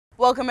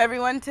Welcome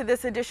everyone to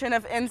this edition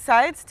of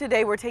Insights.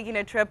 Today we're taking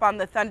a trip on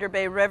the Thunder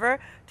Bay River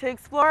to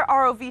explore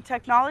ROV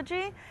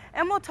technology,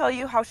 and we'll tell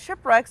you how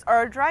shipwrecks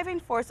are a driving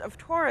force of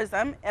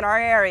tourism in our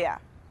area.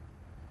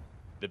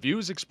 The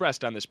views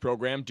expressed on this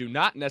program do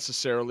not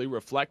necessarily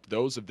reflect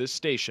those of this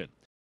station.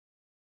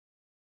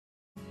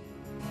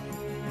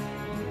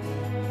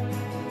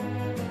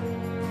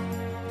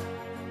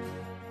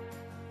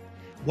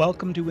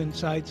 Welcome to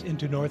Insights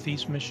into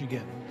Northeast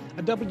Michigan,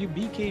 a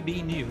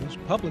WBKB News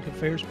public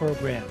affairs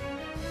program.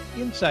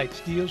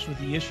 Insights deals with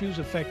the issues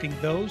affecting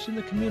those in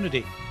the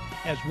community,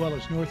 as well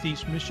as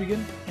Northeast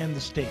Michigan and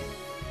the state.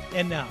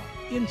 And now,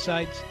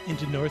 Insights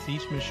into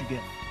Northeast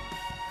Michigan.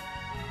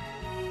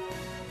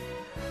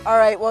 All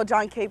right, well,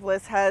 John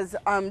Capeless has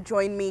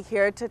joined me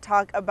here to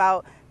talk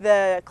about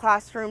the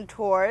classroom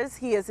tours.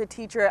 He is a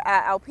teacher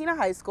at Alpena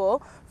High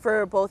School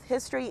for both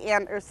history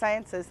and earth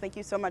sciences. Thank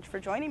you so much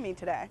for joining me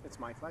today. It's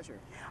my pleasure.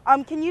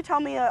 Can you tell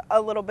me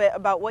a little bit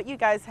about what you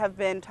guys have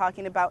been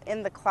talking about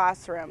in the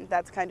classroom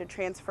that's kind of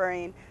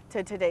transferring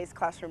to today's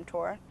classroom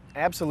tour?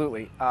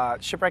 Absolutely.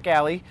 Shipwreck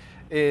Alley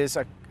is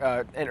an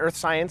earth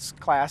science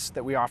class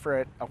that we offer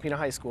at Alpena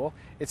High School.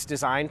 It's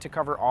designed to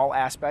cover all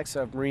aspects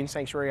of marine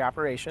sanctuary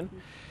operation.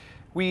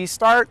 We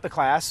start the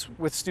class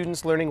with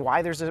students learning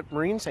why there's a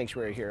marine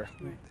sanctuary here.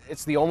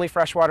 It's the only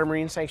freshwater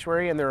marine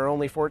sanctuary, and there are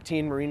only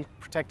 14 marine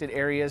protected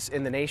areas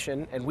in the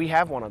nation, and we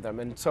have one of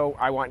them. And so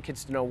I want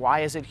kids to know,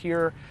 why is it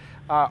here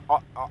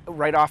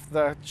right off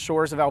the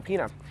shores of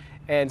Alpena?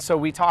 And so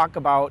we talk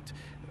about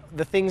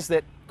the things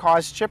that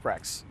cause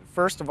shipwrecks.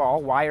 First of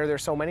all, why are there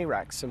so many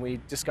wrecks? And we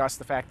discuss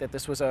the fact that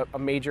this was a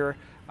major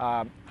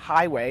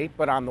highway,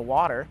 but on the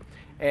water,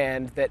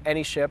 and that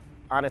any ship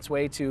on its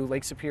way to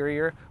Lake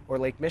Superior or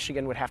Lake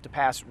Michigan would have to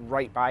pass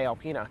right by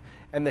Alpena.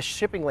 And the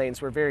shipping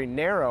lanes were very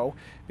narrow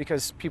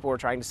because people were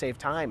trying to save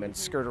time and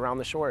skirt around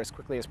the shore as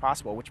quickly as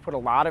possible, which put a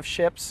lot of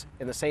ships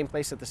in the same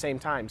place at the same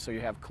time. So you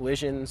have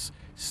collisions,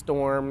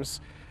 storms,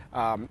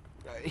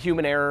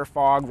 human error,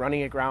 fog,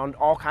 running aground,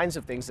 all kinds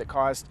of things that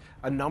caused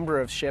a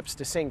number of ships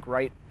to sink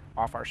right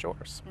off our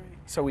shores. Right.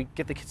 So we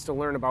get the kids to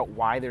learn about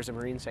why there's a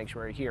marine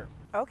sanctuary here.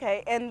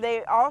 Okay, and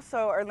they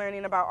also are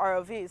learning about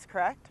ROVs,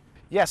 correct?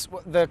 Yes,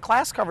 the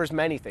class covers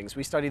many things.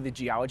 We study the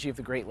geology of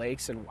the Great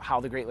Lakes and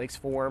how the Great Lakes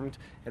formed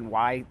and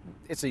why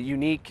it's a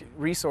unique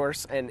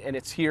resource and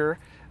it's here.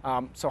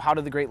 So how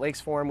did the Great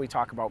Lakes form? We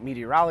talk about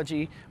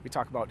meteorology, we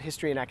talk about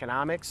history and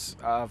economics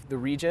of the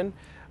region,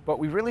 but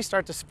we really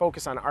start to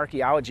focus on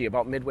archaeology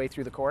about midway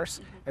through the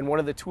course. And one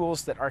of the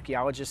tools that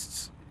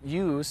archaeologists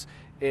use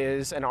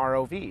is an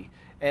ROV.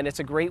 And it's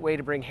a great way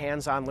to bring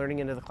hands-on learning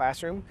into the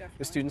classroom. Definitely.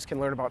 The students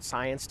can learn about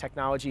science,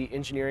 technology,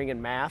 engineering,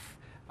 and math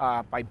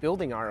by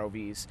building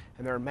ROVs,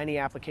 and there are many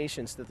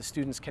applications that the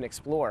students can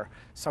explore.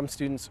 Some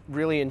students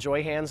really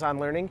enjoy hands-on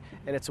learning,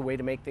 and it's a way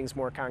to make things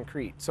more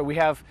concrete. So we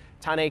have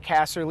Tane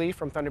Casserly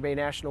from Thunder Bay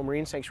National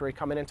Marine Sanctuary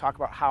come in and talk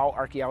about how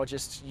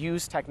archaeologists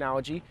use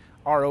technology,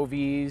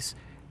 ROVs,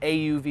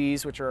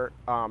 AUVs, which are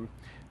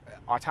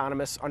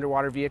autonomous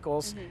underwater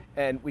vehicles,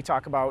 and we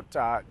talk about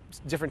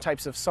different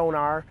types of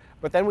sonar,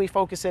 but then we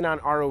focus in on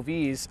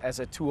ROVs as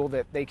a tool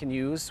that they can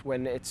use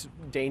when it's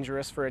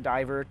dangerous for a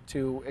diver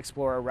to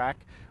explore a wreck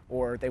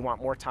or they want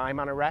more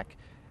time on a wreck,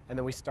 and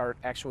then we start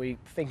actually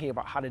thinking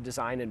about how to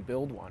design and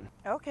build one.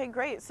 Okay,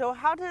 great. So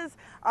how does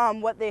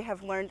what they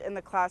have learned in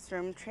the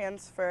classroom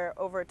transfer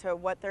over to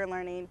what they're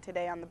learning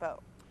today on the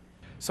boat?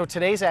 So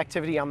today's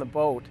activity on the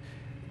boat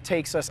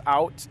takes us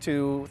out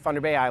to Thunder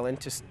Bay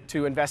Island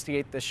to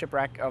investigate the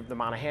shipwreck of the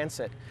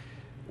Monahans.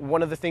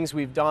 One of the things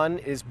we've done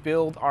is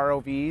build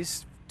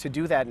ROVs to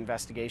do that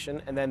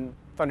investigation, and then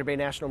Thunder Bay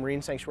National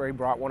Marine Sanctuary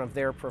brought one of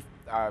their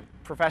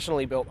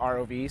professionally built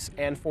ROVs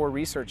and 4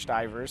 research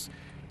divers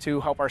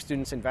to help our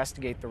students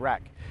investigate the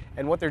wreck.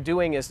 And what they're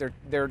doing is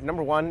they're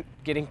number one,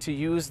 getting to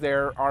use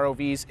their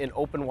ROVs in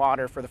open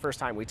water for the first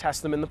time. We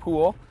test them in the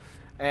pool,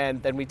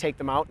 and then we take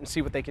them out and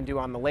see what they can do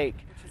on the lake.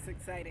 Which is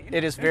exciting.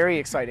 It is very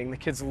exciting. The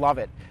kids love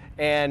it.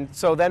 And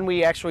so then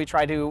we actually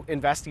try to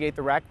investigate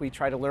the wreck. We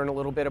try to learn a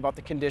little bit about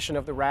the condition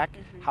of the wreck,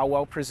 how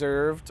well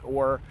preserved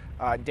or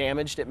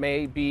damaged it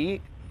may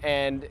be.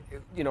 And,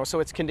 so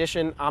it's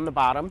condition on the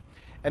bottom.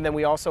 And then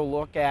we also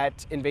look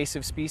at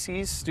invasive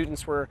species.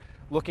 Students were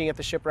looking at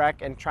the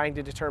shipwreck and trying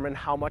to determine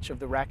how much of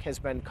the wreck has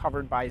been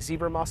covered by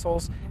zebra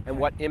mussels and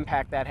what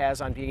impact that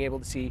has on being able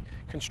to see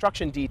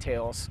construction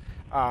details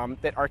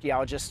that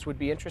archaeologists would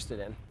be interested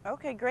in.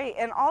 Okay, great.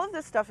 And all of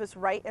this stuff is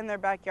right in their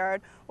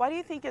backyard. Why do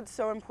you think it's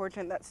so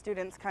important that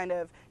students kind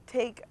of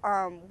take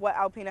what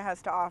Alpena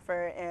has to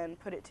offer and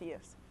put it to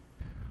use?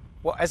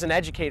 Well, as an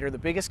educator, the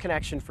biggest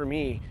connection for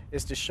me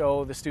is to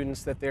show the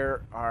students that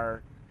there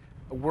are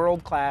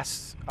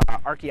world-class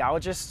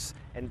archaeologists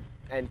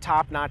and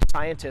top-notch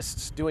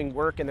scientists doing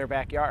work in their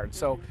backyard.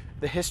 So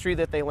the history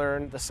that they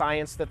learn, the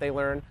science that they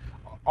learn,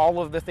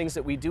 all of the things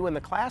that we do in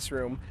the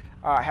classroom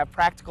have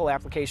practical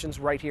applications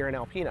right here in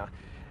Alpena.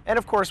 And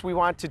of course, we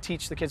want to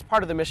teach the kids,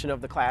 part of the mission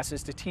of the class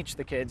is to teach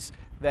the kids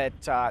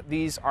that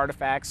these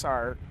artifacts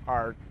are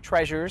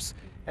treasures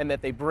and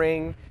that they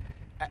bring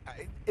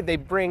they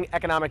bring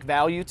economic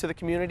value to the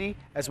community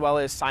as well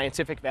as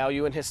scientific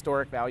value and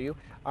historic value.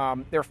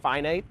 They're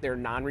finite, they're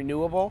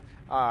non-renewable.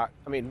 I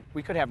mean,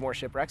 we could have more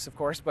shipwrecks, of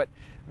course, but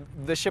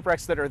the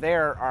shipwrecks that are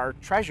there are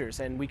treasures,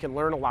 and we can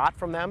learn a lot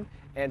from them,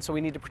 and so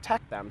we need to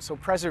protect them. So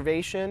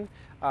preservation,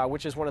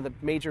 which is one of the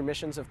major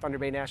missions of Thunder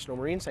Bay National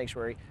Marine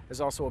Sanctuary,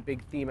 is also a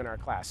big theme in our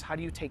class. How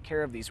do you take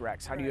care of these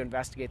wrecks? How do you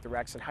investigate the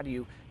wrecks, and how do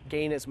you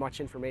gain as much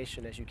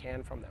information as you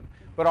can from them?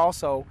 But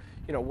also,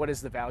 you know, what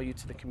is the value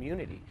to the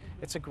community?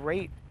 It's a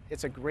great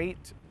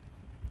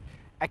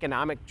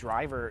economic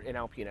driver in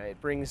Alpena. It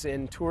brings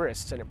in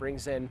tourists, and it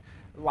brings in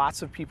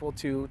lots of people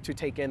to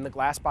take in the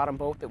glass bottom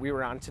boat that we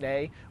were on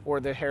today, or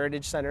the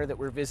Heritage Center that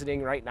we're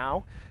visiting right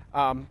now.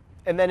 And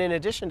then in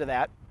addition to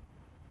that,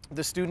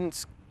 the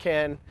students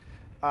can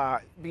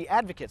be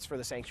advocates for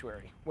the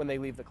sanctuary when they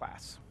leave the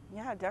class.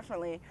 Yeah,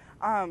 definitely.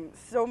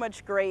 So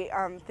much great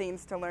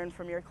things to learn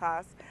from your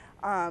class,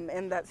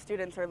 and that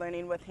students are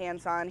learning with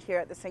hands-on here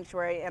at the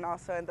sanctuary and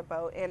also in the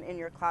boat and in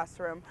your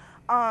classroom.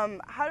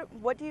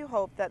 What do you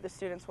hope that the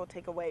students will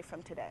take away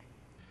from today?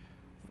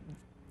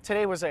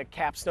 Today was a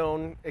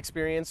capstone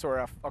experience,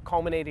 or a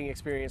culminating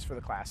experience for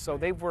the class. So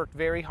they've worked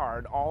very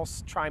hard all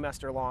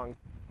trimester long,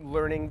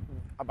 learning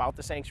about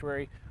the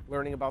sanctuary,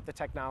 learning about the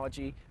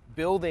technology,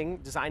 building,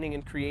 designing,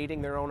 and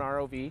creating their own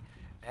ROV.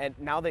 And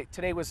now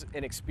today was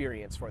an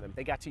experience for them.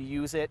 They got to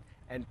use it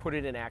and put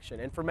it in action.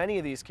 And for many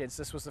of these kids,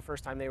 this was the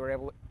first time they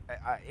were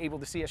able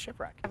to see a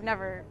shipwreck. I've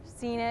never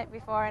seen it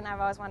before, and I've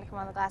always wanted to come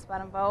on the glass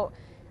bottom boat.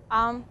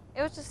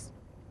 It was just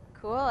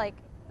cool. Like,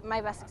 my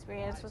best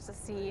experience was to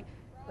see,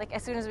 like,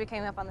 as soon as we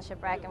came up on the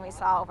shipwreck and we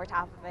saw over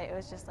top of it, it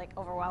was just like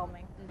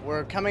overwhelming.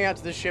 We're coming out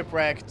to the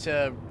shipwreck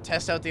to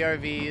test out the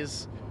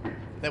RVs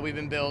that we've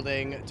been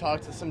building, talk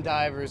to some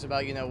divers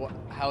about, you know,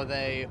 how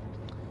they,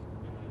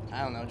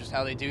 I don't know, just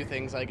how they do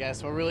things, I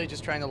guess. We're really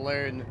just trying to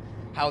learn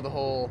how the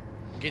whole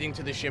getting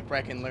to the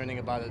shipwreck and learning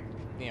about it,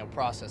 you know,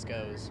 process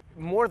goes.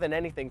 More than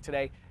anything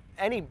today,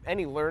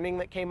 any learning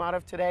that came out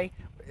of today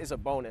is a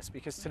bonus,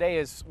 because today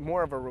is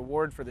more of a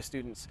reward for the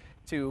students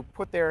to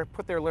put their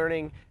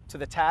learning to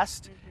the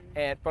test,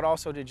 but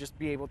also to just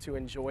be able to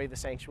enjoy the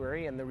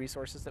sanctuary and the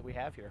resources that we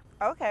have here.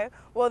 Okay,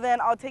 well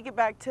then I'll take it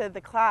back to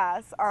the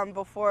class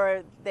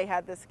before they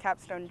had this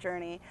capstone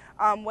journey.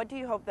 What do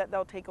you hope that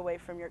they'll take away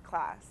from your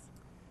class?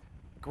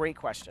 Great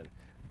question.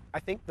 I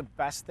think the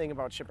best thing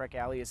about Shipwreck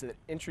Alley is that it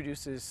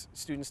introduces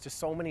students to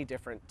so many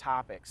different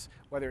topics,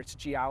 whether it's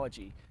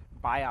geology,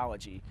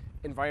 biology,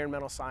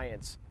 environmental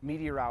science,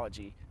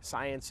 meteorology,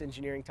 science,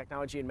 engineering,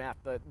 technology, and math,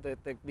 the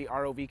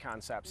ROV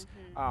concepts.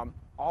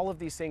 All of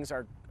these things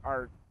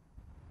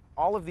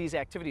all of these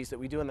activities that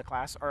we do in the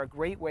class are a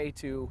great way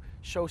to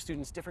show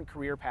students different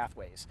career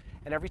pathways.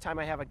 And every time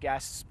I have a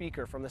guest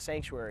speaker from the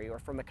sanctuary or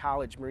from the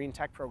college marine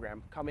tech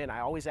program come in, I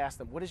always ask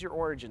them, what is your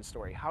origin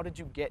story? How did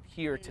you get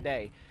here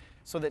today?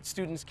 So that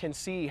students can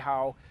see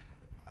how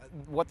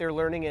what they're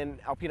learning in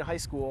Alpena High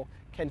School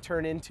can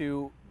turn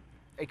into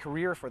a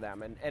career for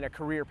them and a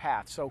career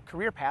path. So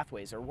career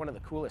pathways are one of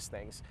the coolest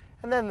things.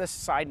 And then this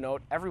side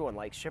note, everyone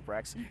likes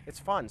shipwrecks. It's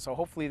fun. So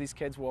hopefully these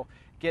kids will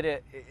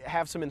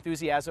have some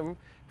enthusiasm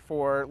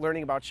for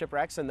learning about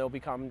shipwrecks, and they'll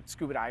become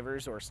scuba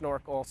divers or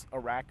snorkel a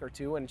wreck or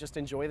two and just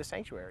enjoy the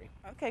sanctuary.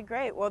 Okay,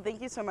 great. Well, thank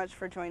you so much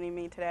for joining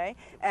me today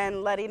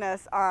and letting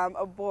us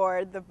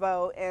aboard the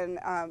boat and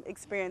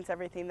experience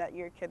everything that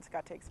your kids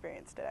got to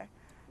experience today.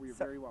 Well, you're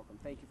very welcome.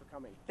 Thank you for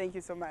coming. Thank you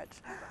so much.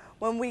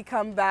 When we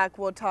come back,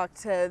 we'll talk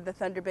to the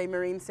Thunder Bay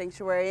Marine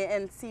Sanctuary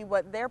and see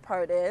what their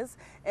part is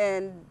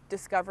in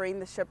discovering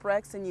the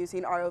shipwrecks and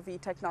using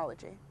ROV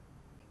technology.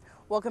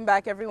 Welcome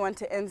back, everyone,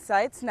 to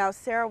Insights. Now,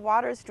 Sarah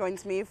Waters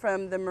joins me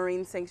from the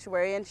Marine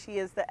Sanctuary, and she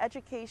is the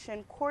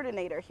education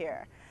coordinator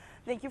here.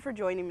 Thank you for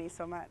joining me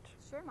so much.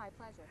 Sure, my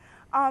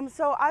pleasure.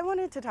 So I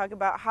wanted to talk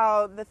about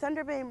how the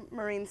Thunder Bay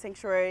Marine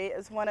Sanctuary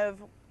is one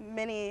of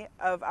many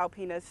of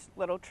Alpena's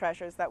little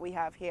treasures that we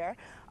have here.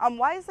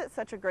 Why is it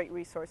such a great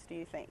resource, do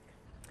you think?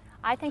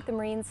 I think the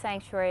Marine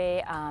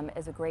Sanctuary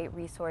is a great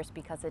resource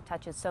because it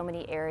touches so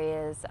many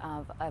areas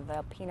of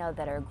Alpena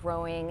that are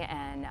growing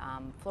and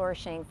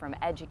flourishing, from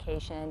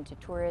education to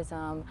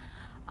tourism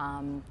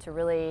to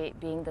really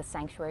being the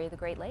sanctuary of the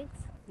Great Lakes.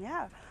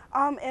 Yeah,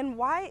 and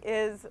why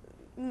is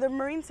the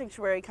Marine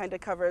Sanctuary kind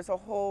of covers a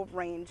whole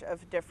range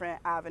of different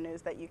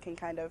avenues that you can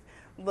kind of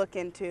look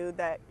into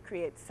that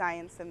create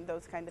science and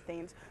those kind of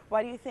things.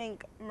 Why do you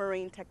think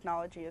marine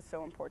technology is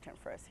so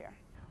important for us here?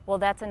 Well,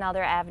 that's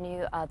another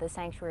avenue the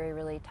sanctuary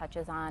really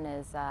touches on,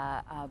 is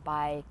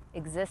by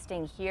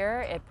existing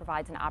here, it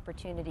provides an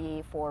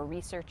opportunity for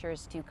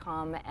researchers to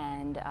come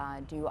and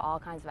do all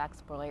kinds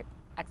of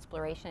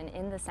exploration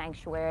in the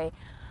sanctuary,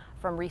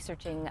 from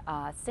researching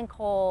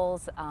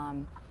sinkholes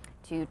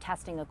to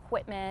testing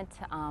equipment,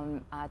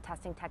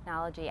 testing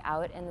technology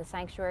out in the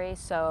sanctuary.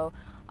 So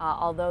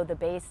although the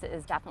base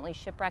is definitely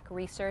shipwreck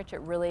research,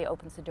 it really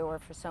opens the door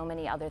for so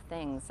many other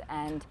things.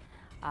 And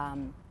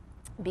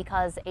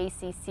because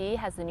ACC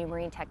has the new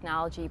marine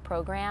technology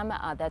program,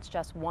 that's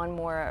just one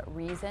more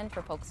reason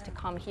for folks to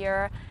come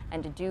here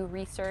and to do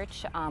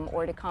research,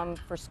 or to come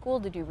for school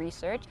to do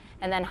research,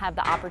 and then have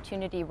the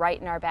opportunity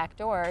right in our back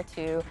door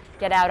to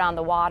get out on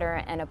the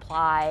water and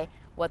apply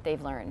what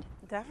they've learned.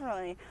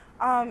 Definitely.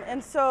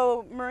 And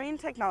so marine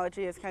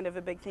technology is kind of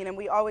a big theme, and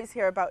we always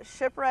hear about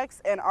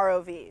shipwrecks and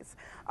ROVs.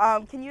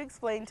 Can you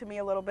explain to me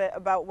a little bit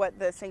about what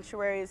the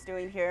sanctuary is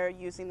doing here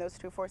using those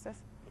two forces?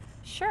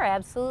 Sure,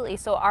 absolutely.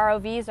 So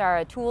ROVs are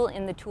a tool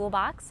in the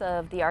toolbox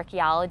of the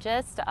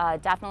archaeologist.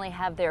 Definitely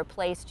have their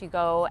place to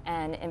go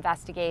and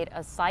investigate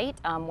a site,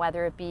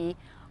 whether it be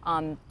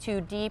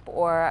too deep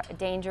or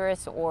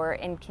dangerous or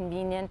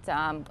inconvenient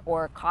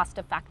or cost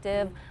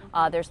effective.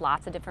 There's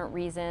lots of different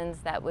reasons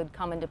that would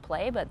come into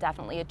play, but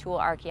definitely a tool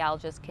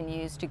archaeologists can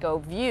use to go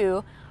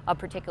view a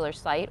particular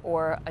site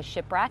or a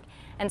shipwreck.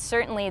 And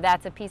certainly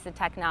that's a piece of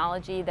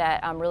technology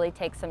that really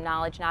takes some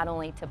knowledge, not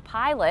only to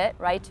pilot,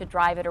 right, to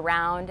drive it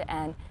around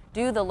and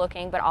do the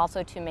looking, but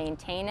also to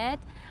maintain it.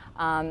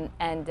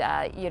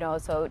 You know,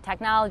 so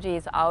technology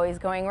is always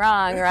going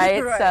wrong,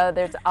 right? Right. So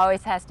there's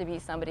always has to be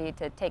somebody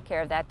to take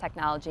care of that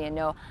technology and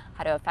know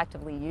how to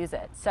effectively use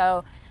it.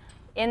 So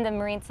in the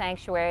Marine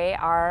Sanctuary,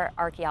 our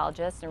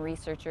archaeologists and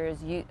researchers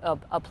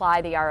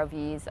apply the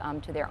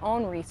ROVs to their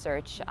own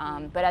research,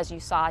 but as you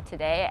saw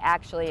today,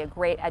 actually a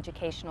great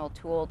educational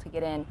tool to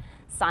get in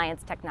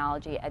science,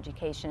 technology,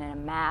 education,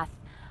 and math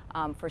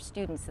for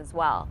students as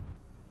well.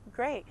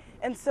 Great.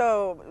 And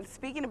so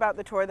speaking about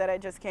the tour that I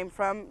just came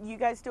from, you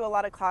guys do a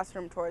lot of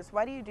classroom tours.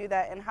 Why do you do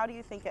that, and how do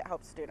you think it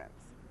helps students?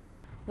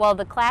 Well,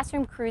 the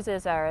classroom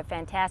cruises are a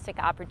fantastic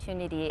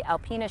opportunity.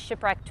 Alpena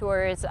Shipwreck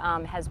Tours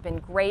has been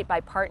great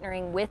by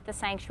partnering with the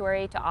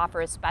sanctuary to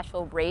offer a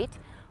special rate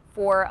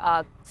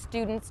for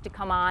students to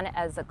come on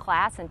as a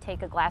class and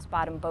take a glass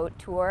bottom boat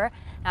tour.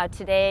 Now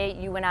today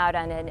you went out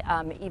on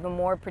an even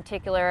more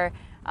particular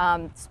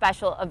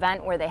special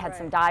event where they had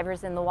some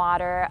divers in the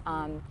water.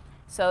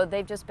 So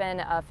they've just been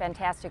a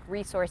fantastic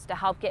resource to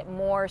help get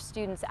more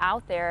students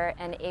out there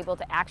and able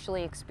to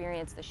actually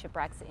experience the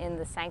shipwrecks in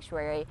the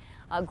sanctuary.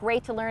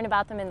 Great to learn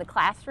about them in the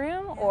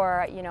classroom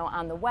or, you know,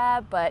 on the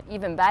web, but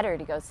even better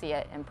to go see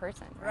it in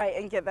person. Right,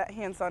 and get that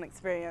hands-on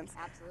experience.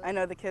 Absolutely. I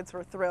know the kids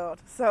were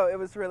thrilled, so it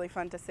was really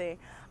fun to see.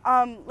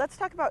 Let's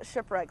talk about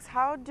shipwrecks.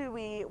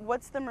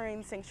 What's the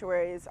Marine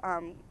Sanctuary's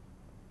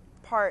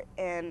part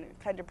in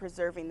kind of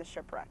preserving the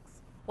shipwrecks?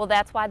 Well,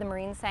 that's why the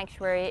Marine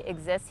Sanctuary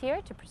exists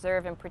here, to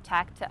preserve and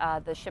protect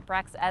the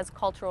shipwrecks as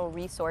cultural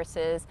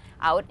resources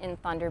out in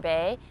Thunder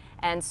Bay.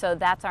 And so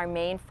that's our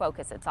main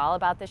focus. It's all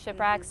about the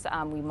shipwrecks.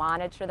 We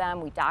monitor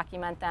them, we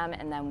document them,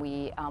 and then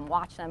we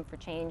watch them for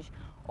change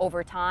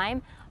over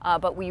time.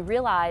 But we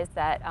realize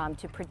that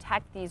to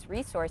protect these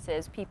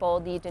resources, people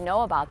need to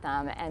know about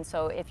them. And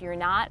so if you're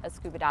not a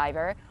scuba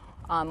diver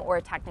or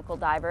a technical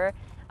diver,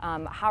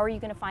 how are you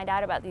going to find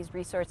out about these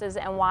resources,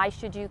 and why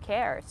should you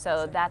care?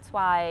 So that's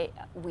why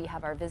we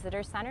have our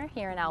visitor center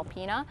here in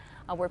Alpena,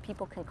 where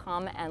people can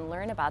come and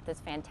learn about this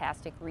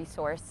fantastic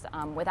resource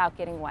without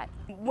getting wet.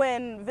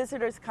 When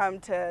visitors come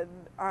to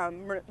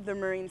the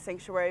Marine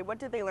Sanctuary, what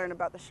do they learn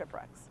about the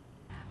shipwrecks?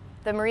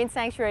 The Marine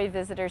Sanctuary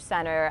Visitor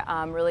Center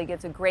really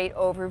gives a great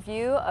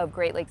overview of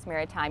Great Lakes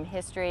maritime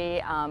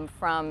history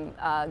from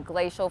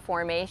glacial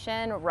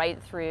formation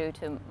right through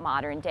to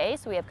modern day.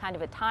 So we have kind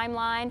of a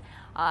timeline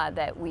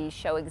that we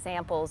show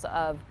examples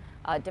of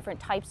different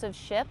types of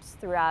ships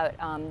throughout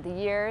the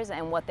years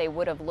and what they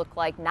would have looked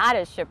like, not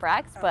as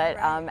shipwrecks, but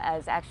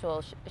as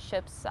actual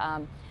ships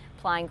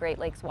plying Great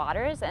Lakes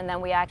waters. And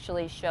then we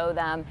actually show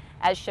them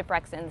as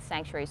shipwrecks in the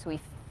sanctuary. So we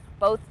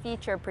both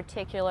feature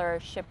particular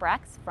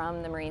shipwrecks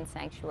from the Marine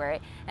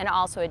Sanctuary and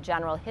also a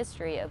general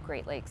history of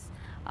Great Lakes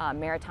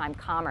maritime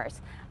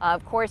commerce.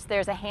 Of course,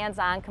 there's a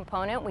hands-on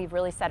component. We've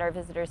really set our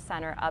visitor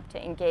center up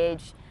to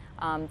engage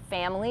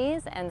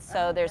families, and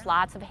so there's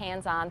lots of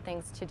hands-on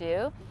things to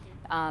do.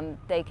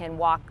 They can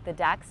walk the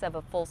decks of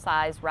a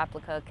full-size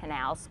replica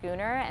canal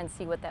schooner and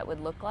see what that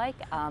would look like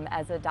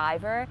as a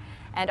diver,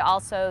 and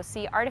also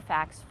see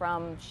artifacts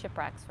from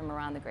shipwrecks from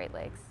around the Great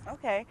Lakes.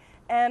 Okay,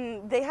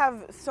 and they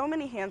have so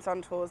many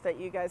hands-on tools that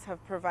you guys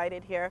have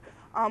provided here.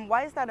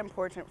 Why is that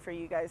important for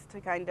you guys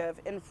to kind of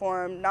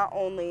inform not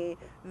only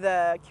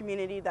the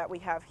community that we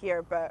have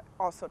here, but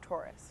also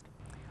tourists?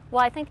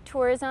 Well, I think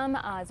tourism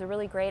is a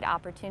really great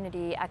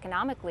opportunity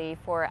economically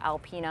for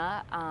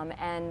Alpena,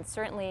 and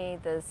certainly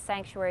the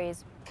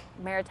sanctuary's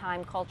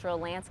maritime cultural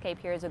landscape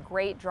here is a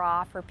great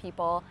draw for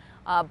people,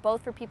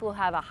 both for people who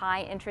have a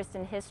high interest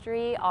in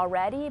history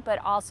already, but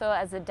also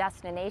as a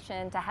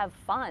destination to have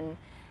fun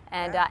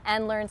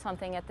and learn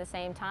something at the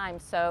same time.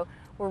 So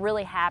we're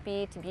really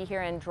happy to be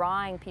here and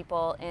drawing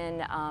people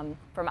in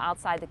from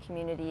outside the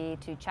community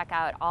to check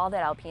out all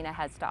that Alpena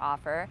has to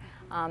offer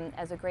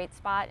as a great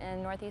spot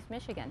in Northeast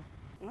Michigan.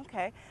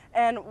 Okay,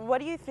 and what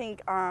do you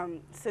think,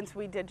 since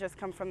we did just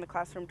come from the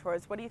classroom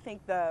tours, what do you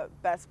think the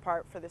best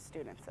part for the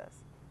students is?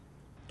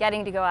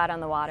 getting to go out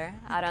on the water,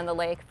 out on the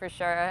lake for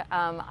sure.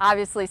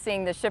 Obviously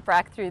seeing the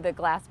shipwreck through the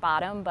glass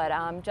bottom, but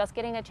just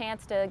getting a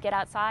chance to get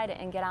outside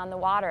and get on the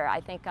water.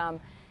 I think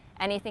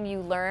anything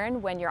you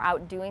learn when you're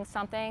out doing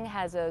something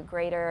has a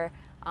greater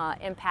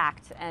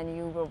impact, and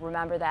you will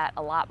remember that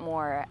a lot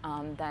more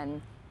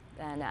than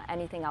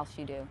anything else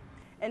you do.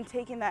 And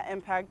taking that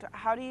impact,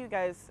 how do you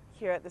guys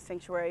here at the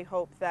Sanctuary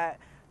hope that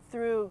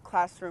through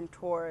classroom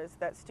tours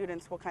that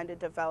students will kind of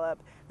develop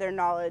their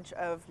knowledge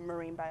of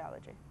marine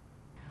biology?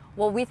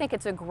 Well, we think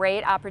it's a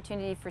great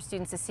opportunity for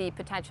students to see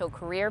potential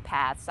career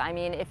paths. I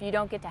mean, if you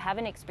don't get to have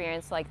an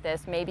experience like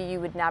this, maybe you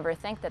would never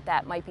think that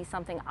that might be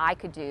something I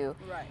could do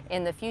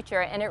in the future.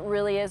 And it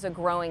really is a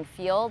growing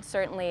field.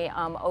 Certainly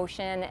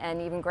ocean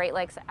and even Great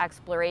Lakes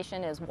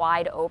exploration is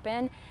wide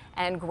open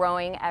and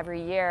growing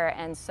every year.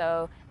 And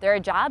so there are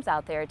jobs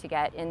out there to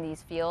get in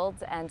these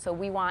fields. And so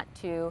we want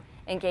to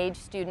engage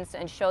students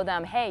and show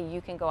them, hey,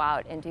 you can go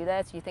out and do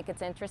this. You think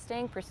it's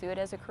interesting, pursue it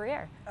as a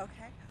career.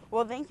 Okay.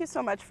 Well, thank you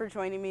so much for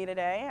joining me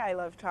today. I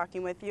love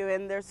talking with you,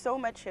 and there's so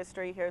much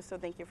history here, so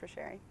thank you for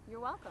sharing. You're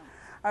welcome.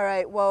 All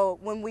right, well,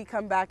 when we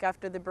come back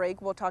after the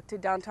break, we'll talk to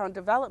Downtown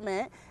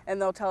Development, and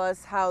they'll tell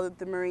us how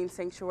the Marine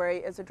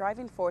Sanctuary is a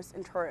driving force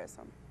in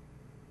tourism.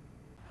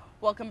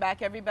 Welcome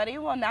back, everybody.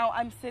 Well, now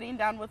I'm sitting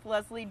down with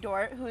Leslie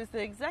Dort, who is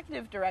the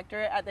Executive Director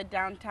at the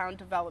Downtown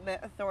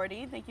Development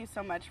Authority. Thank you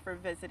so much for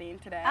visiting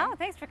today. Oh,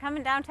 thanks for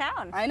coming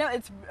downtown. I know,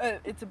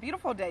 it's a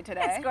beautiful day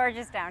today. It's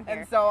gorgeous down here.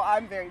 And so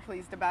I'm very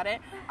pleased about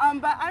it.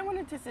 But I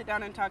wanted to sit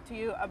down and talk to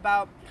you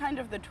about kind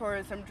of the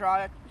tourism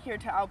draw here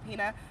to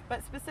Alpena,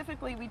 but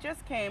specifically we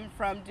just came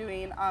from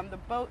doing the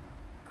boat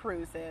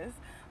cruises,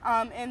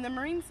 and the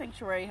Marine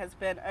Sanctuary has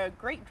been a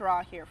great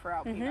draw here for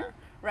Alpena.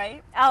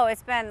 Right? Oh,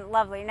 it's been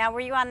lovely. Now, were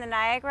you on the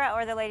Niagara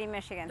or the Lady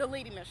Michigan? The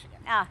Lady Michigan.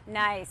 Ah,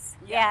 nice.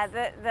 Yes.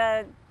 Yeah,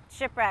 the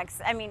shipwrecks,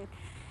 I mean,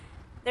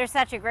 they're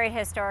such a great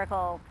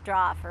historical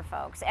draw for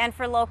folks, and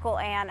for local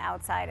and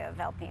outside of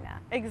Alpena.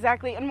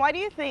 Exactly. And why do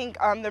you think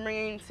the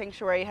Marine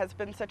Sanctuary has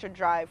been such a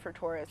drive for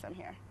tourism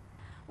here?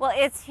 Well,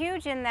 it's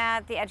huge in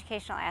that the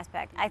educational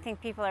aspect. I think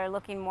people are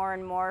looking more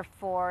and more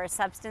for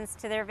substance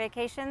to their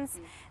vacations.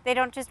 They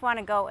don't just want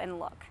to go and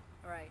look.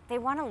 Right. They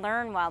want to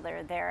learn while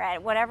they're there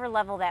at whatever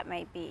level that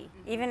might be,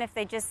 even if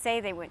they just say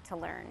they went to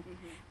learn.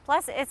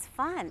 Plus, it's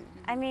fun.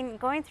 I mean,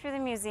 going through the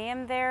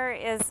museum there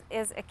is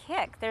a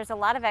kick. There's a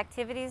lot of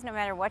activities no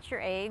matter what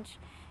your age.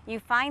 You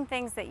find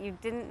things that you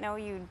didn't know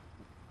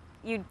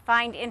you'd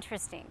find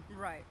interesting.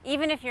 Right.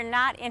 Even if you're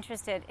not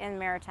interested in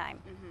maritime,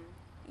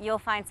 you'll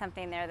find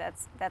something there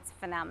that's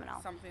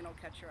phenomenal. Something will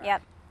catch your eye.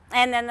 Yep.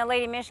 And then the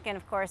Lady Michigan,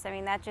 of course, I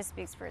mean, that just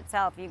speaks for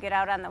itself. You get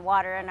out on the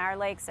water, and our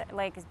lake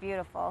is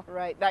beautiful.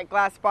 Right, that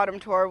glass bottom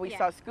tour, we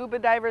saw scuba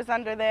divers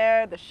under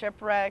there, the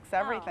shipwrecks,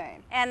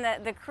 everything. And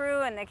the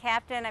crew and the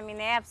captain, I mean,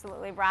 they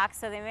absolutely rock,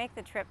 so they make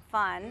the trip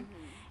fun.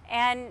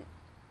 And,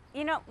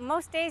 you know,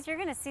 most days you're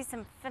going to see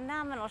some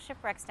phenomenal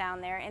shipwrecks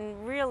down there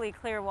in really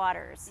clear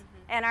waters.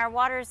 And our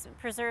waters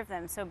preserve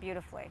them so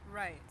beautifully.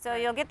 Right. So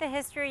you'll get the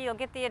history, you'll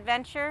get the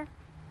adventure,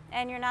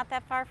 and you're not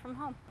that far from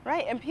home.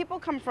 Right, and people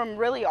come from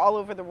really all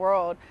over the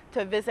world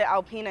to visit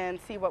Alpena and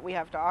see what we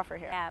have to offer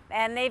here. Yeah,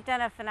 and they've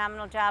done a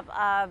phenomenal job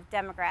of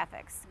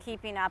demographics,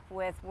 keeping up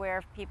with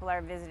where people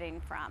are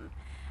visiting from.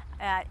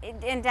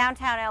 In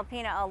downtown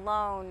Alpena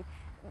alone,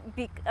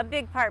 a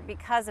big part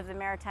because of the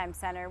Maritime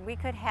Center, we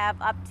could have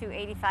up to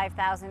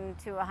 85,000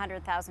 to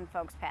 100,000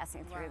 folks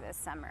passing through this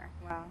summer.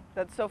 Wow,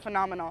 that's so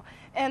phenomenal.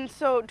 And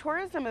so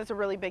tourism is a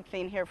really big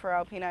thing here for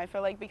Alpena, I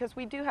feel like, because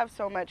we do have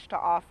so much to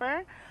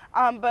offer.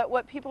 But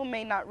what people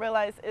may not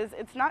realize is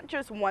it's not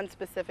just one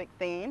specific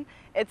thing,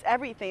 it's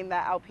everything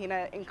that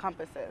Alpena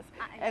encompasses.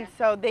 And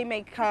so they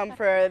may come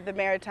for the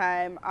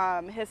maritime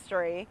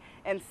history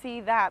and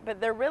see that, but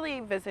they're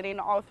really visiting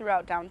all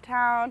throughout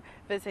downtown,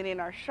 visiting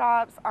our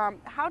shops.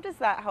 How does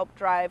that help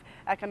drive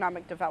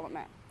economic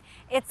development?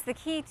 It's the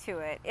key to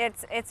it.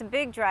 It's a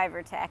big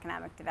driver to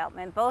economic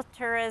development, both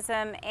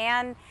tourism,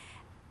 and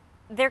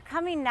they're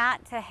coming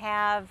not to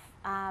have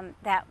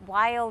that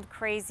wild,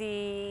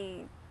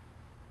 crazy,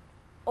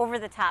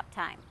 over-the-top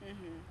time.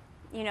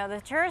 You know,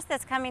 the tourist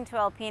that's coming to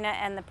Alpena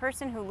and the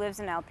person who lives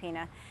in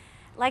Alpena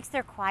likes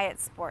their quiet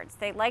sports.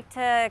 They like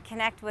to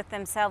connect with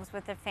themselves,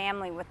 with their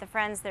family, with the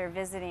friends they're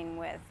visiting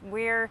with.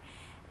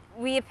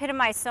 We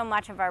epitomize so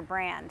much of our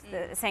brand,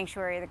 the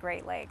Sanctuary of the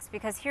Great Lakes,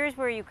 because here's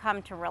where you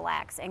come to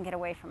relax and get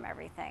away from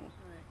everything.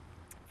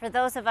 For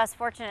those of us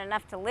fortunate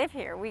enough to live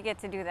here, we get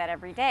to do that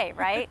every day,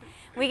 right?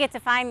 We get to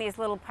find these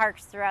little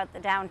parks throughout the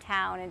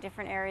downtown and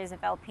different areas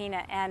of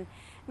Alpena and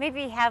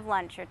maybe have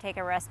lunch or take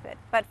a respite.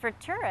 But for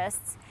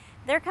tourists,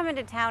 they're coming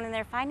to town and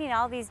they're finding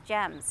all these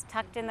gems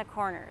tucked in the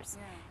corners.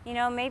 You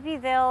know, maybe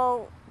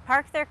they'll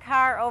park their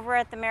car over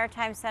at the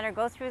Maritime Center,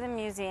 go through the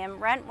museum,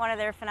 rent one of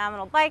their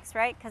phenomenal bikes,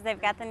 right? Because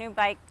they've got the new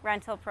bike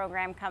rental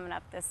program coming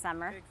up this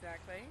summer.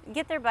 Exactly.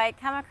 Get their bike,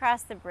 come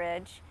across the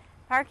bridge,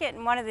 park it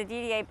in one of the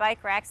DDA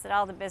bike racks that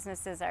all the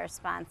businesses are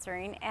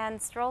sponsoring,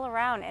 and stroll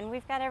around. And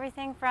we've got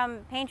everything from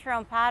paint your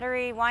own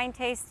pottery, wine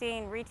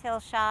tasting, retail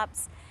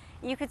shops.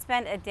 You could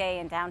spend a day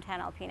in downtown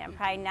Alpena and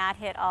probably not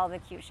hit all the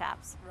cute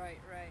shops. Right.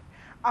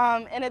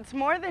 And it's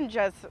more than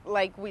just,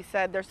 like we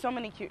said, there's so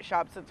many cute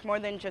shops. It's more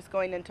than just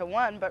going into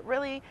one, but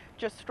really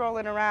just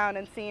strolling around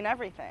and seeing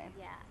everything.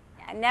 Yeah.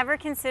 Never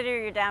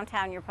consider your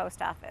downtown your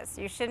post office.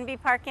 You shouldn't be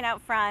parking out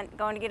front,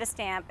 going to get a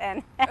stamp,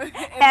 and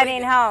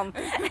heading home,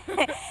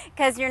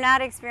 because you're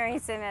not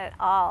experiencing it at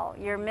all.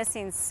 You're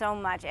missing so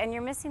much, and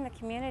you're missing the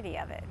community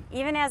of it.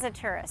 Even as a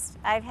tourist,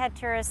 I've had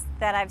tourists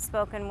that I've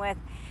spoken with,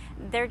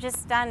 they're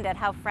just stunned at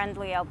how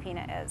friendly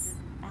Alpena is.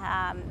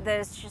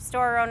 The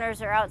store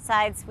owners are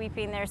outside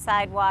sweeping their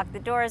sidewalk. The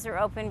doors are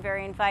open,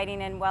 very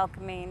inviting and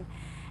welcoming.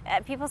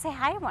 People say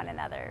hi to one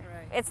another.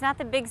 Right. It's not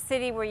the big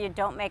city where you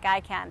don't make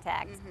eye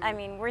contact. I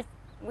mean,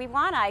 we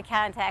want eye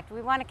contact.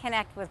 We want to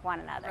connect with one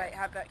another. Right,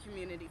 have that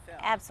community feel.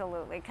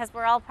 Absolutely, because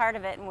we're all part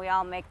of it and we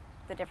all make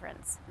the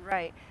difference.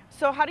 Right.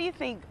 So how do you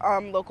think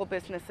local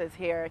businesses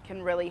here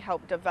can really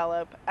help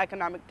develop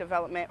economic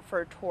development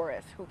for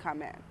tourists who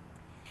come in?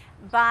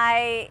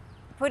 By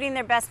putting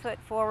their best foot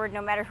forward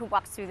no matter who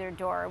walks through their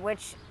door,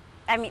 which,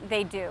 I mean,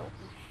 they do.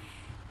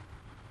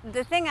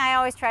 The thing I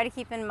always try to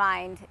keep in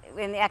mind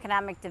in the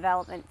economic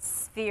development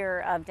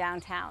sphere of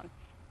downtown,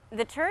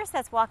 the tourist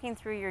that's walking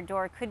through your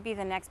door could be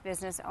the next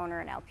business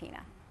owner in Alpena,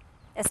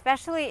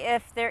 especially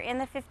if they're in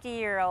the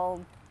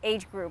 50-year-old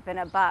age group and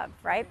above,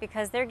 right?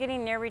 Because they're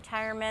getting near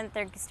retirement,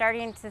 they're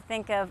starting to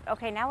think of,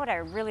 okay, now what I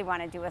really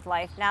want to do with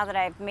life, now that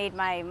I've made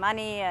my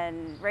money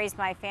and raised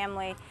my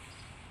family.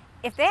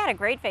 If they had a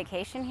great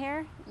vacation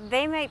here,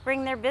 they might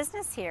bring their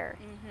business here.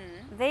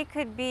 They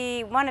could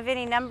be one of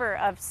any number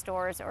of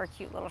stores or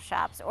cute little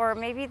shops, or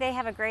maybe they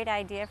have a great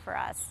idea for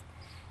us.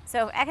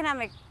 So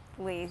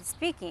economically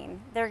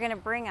speaking, they're going to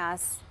bring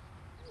us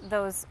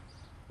those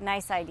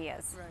nice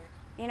ideas. Right.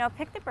 You know,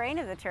 pick the brain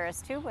of the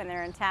tourists too when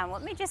they're in town.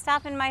 Let me just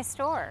stop in my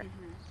store.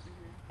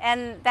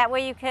 And that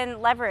way you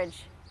can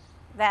leverage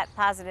that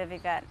positive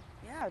event.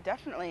 Yeah,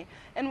 definitely.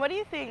 And what do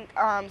you think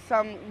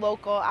some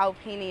local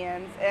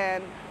Alpenians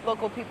and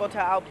local people to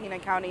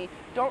Alpena County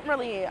don't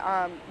really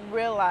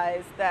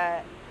realize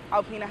that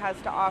Alpena has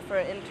to offer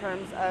in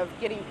terms of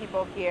getting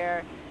people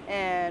here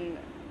and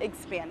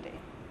expanding?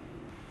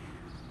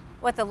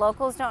 What the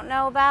locals don't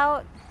know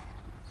about,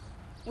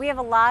 we have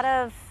a lot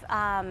of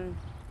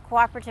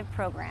cooperative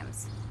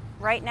programs.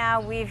 Right now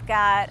we've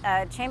got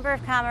a Chamber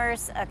of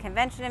Commerce, a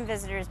Convention and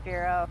Visitors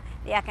Bureau,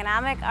 the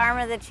economic arm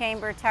of the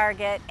Chamber,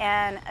 Target,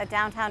 and a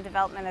Downtown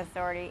Development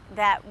Authority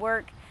that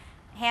work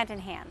hand in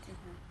hand.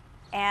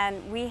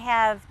 And we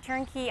have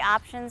turnkey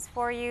options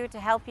for you to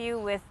help you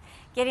with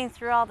getting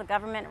through all the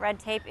government red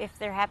tape if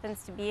there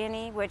happens to be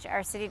any, which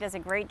our city does a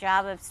great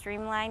job of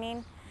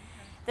streamlining.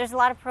 There's a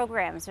lot of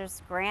programs,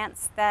 there's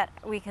grants that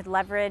we could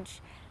leverage,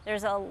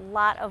 there's a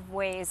lot of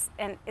ways,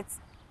 and it's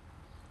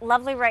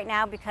lovely right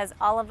now because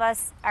all of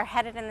us are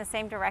headed in the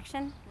same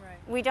direction. Right.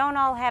 We don't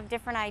all have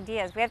different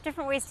ideas. We have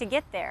different ways to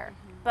get there,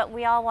 but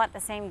we all want the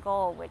same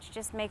goal, which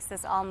just makes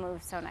this all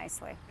move so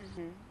nicely.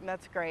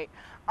 That's great.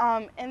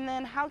 And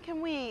then how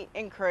can we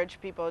encourage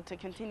people to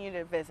continue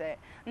to visit?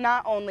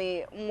 Not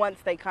only once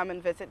they come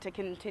and visit to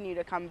continue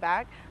to come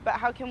back, but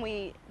how can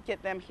we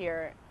get them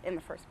here in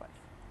the first place?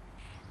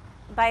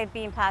 By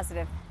being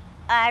positive.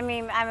 I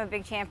mean, I'm a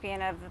big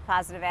champion of the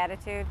positive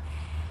attitude.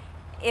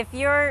 If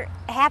you're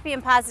happy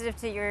and positive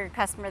to your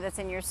customer that's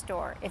in your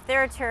store, if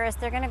they're a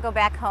tourist, they're going to go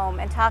back home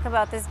and talk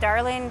about this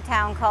darling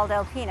town called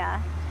Alpena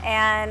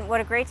and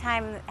what a great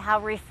time, how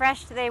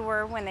refreshed they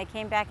were when they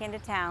came back into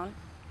town.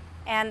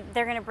 And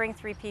they're going to bring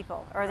 3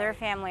 people, or their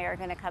family are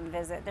going to come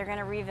visit. They're going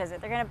to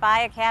revisit. They're going to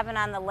buy a cabin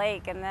on the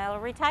lake and they'll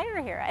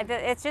retire here.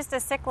 It's just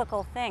a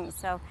cyclical thing.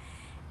 So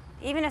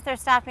even if they're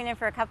stopping in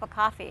for a cup of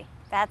coffee,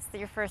 that's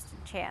your first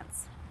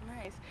chance.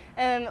 Nice.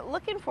 And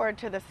looking forward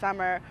to the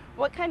summer,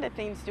 what kind of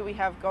things do we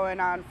have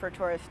going on for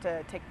tourists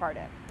to take part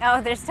in?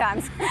 Oh, there's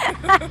tons.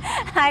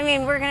 I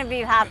mean, we're going to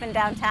be hopping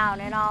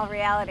downtown in all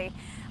reality.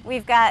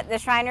 We've got the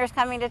Shriners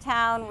coming to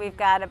town, we've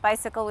got a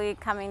Bicycle League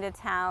coming to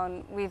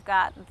town, we've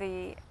got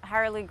the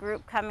Harley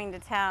group coming to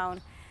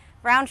town,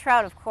 Brown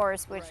Trout, of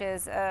course, which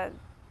is a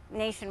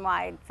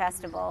nationwide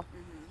festival.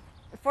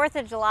 4th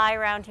of July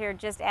around here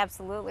just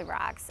absolutely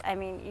rocks. I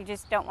mean, you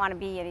just don't want to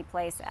be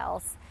anyplace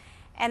else.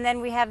 And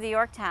then we have the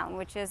Yorktown,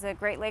 which is a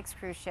Great Lakes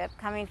cruise ship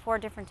coming 4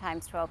 different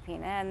times to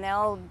Alpena, and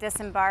they'll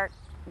disembark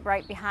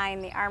right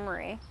behind the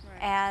Armory.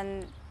 Right.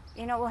 And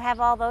you know, we'll have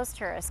all those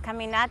tourists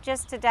coming not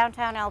just to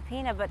downtown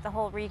Alpena, but the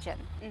whole region.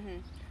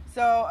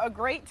 So a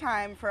great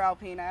time for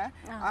Alpena.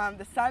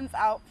 The sun's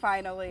out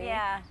finally.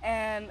 Yeah.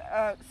 And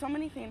so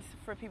many things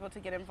for people to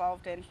get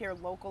involved in here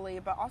locally,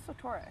 but also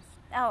tourists.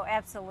 Oh,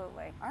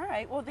 absolutely. All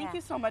right. Well, thank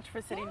you so much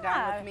for sitting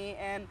down with me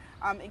and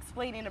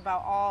explaining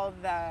about all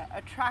the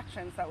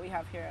attractions that we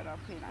have here at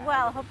Alpena.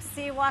 Well, hope to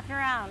see you walking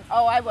around.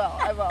 Oh, I will.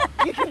 I will.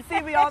 You can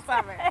see me all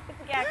summer.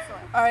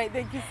 Excellent. All right.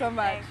 Thank you so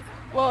much. Thanks.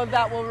 Well,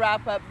 that will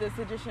wrap up this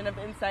edition of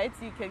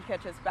Insights. You can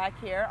catch us back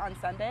here on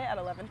Sunday at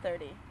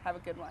 11:30. Have a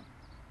good one.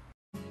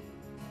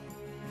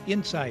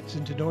 Insights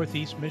into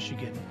Northeast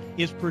Michigan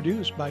is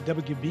produced by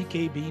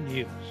WBKB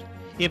News.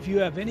 If you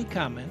have any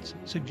comments,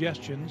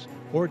 suggestions,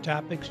 or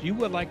topics you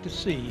would like to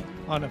see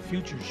on a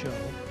future show,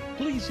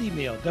 please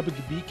email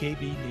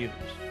WBKB News.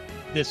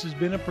 This has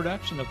been a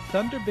production of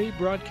Thunder Bay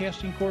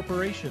Broadcasting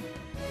Corporation.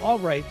 All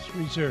rights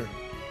reserved.